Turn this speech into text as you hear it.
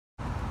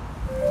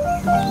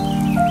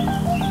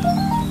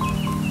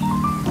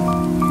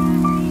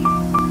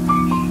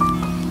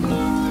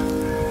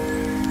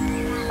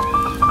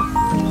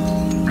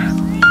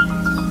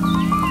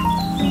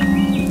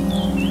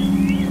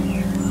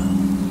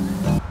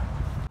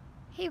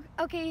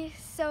Okay,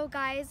 so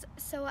guys,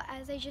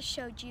 as I just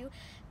showed you,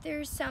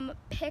 there's some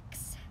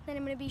pics that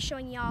I'm going to be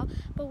showing y'all,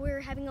 but we're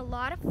having a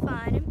lot of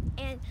fun,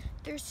 and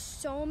there's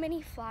so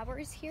many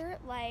flowers here,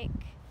 like,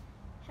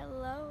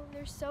 hello,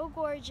 they're so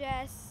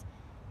gorgeous.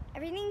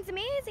 Everything's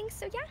amazing,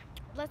 so yeah,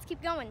 let's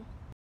keep going.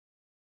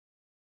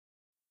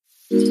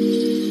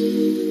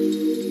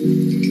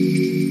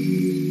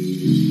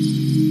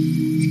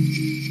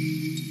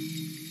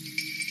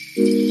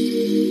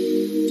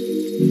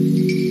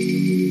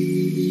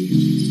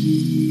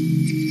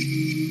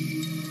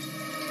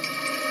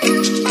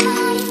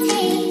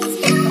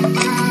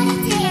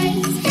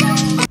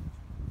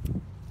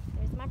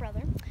 There's my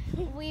brother.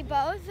 We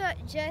both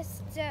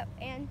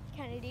and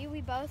Kennedy,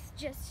 we both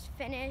just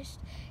finished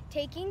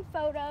taking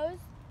photos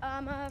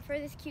for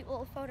this cute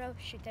little photo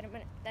shoot that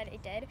I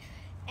did.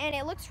 And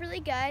it looks really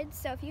good.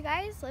 So if you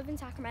guys live in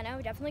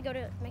Sacramento, definitely go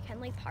to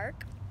McKinley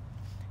Park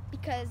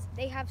because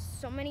they have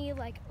so many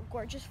like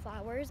gorgeous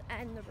flowers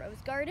and the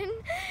rose garden.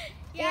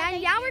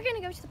 And yeah, we're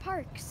gonna go to the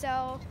park.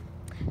 So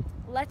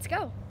let's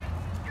go.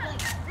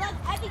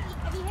 Have you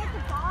hit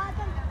the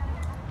bottom?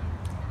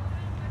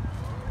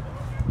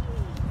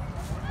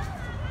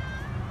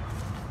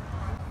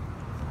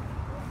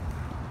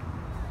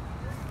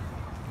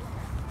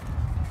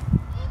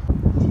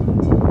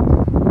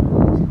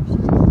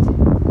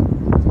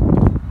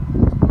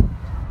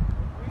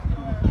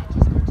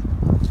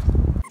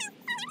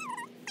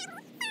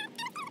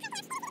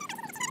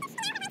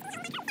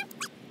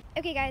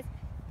 Okay guys,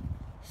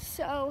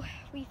 so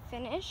we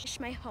finished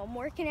my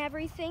homework and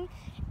everything,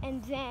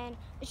 and then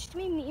it's just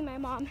me, my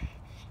mom,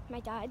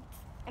 my dad,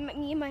 and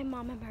me and my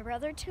mom and my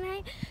brother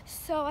tonight.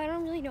 So I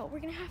don't really know what we're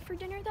gonna have for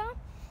dinner though,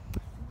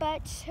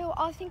 but so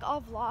I think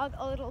I'll vlog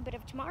a little bit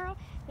of tomorrow,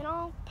 then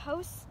I'll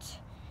post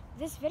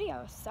this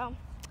video. So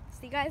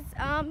see you guys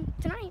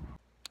tonight.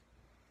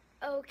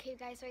 Okay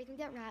guys, so I think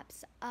that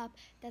wraps up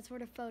that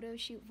sort of photo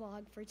shoot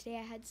vlog for today.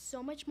 I had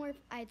so much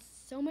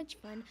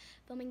fun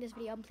filming this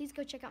video. And please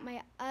go check out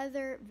my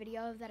other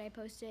video that I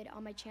posted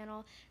on my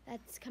channel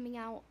that's coming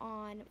out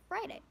on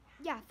Friday.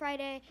 Yeah,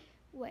 Friday.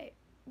 Wait.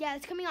 Yeah,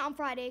 it's coming out on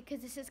Friday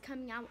because this is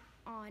coming out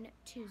on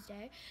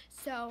Tuesday.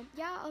 So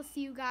yeah, I'll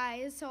see you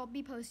guys. So I'll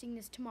be posting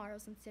this tomorrow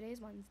since today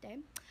is Wednesday.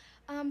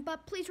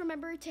 But please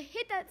remember to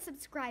hit that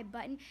subscribe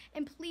button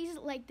and please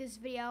like this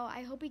video.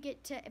 I hope if we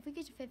get to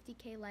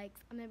 50K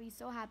likes, I'm gonna be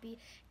so happy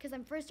because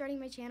I'm first starting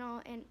my channel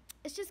and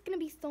it's just gonna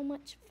be so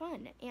much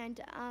fun. And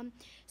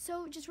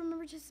so just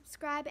remember to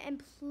subscribe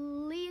and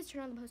please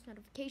turn on the post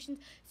notifications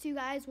so you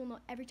guys will know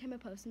every time I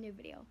post a new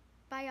video.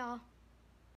 Bye y'all.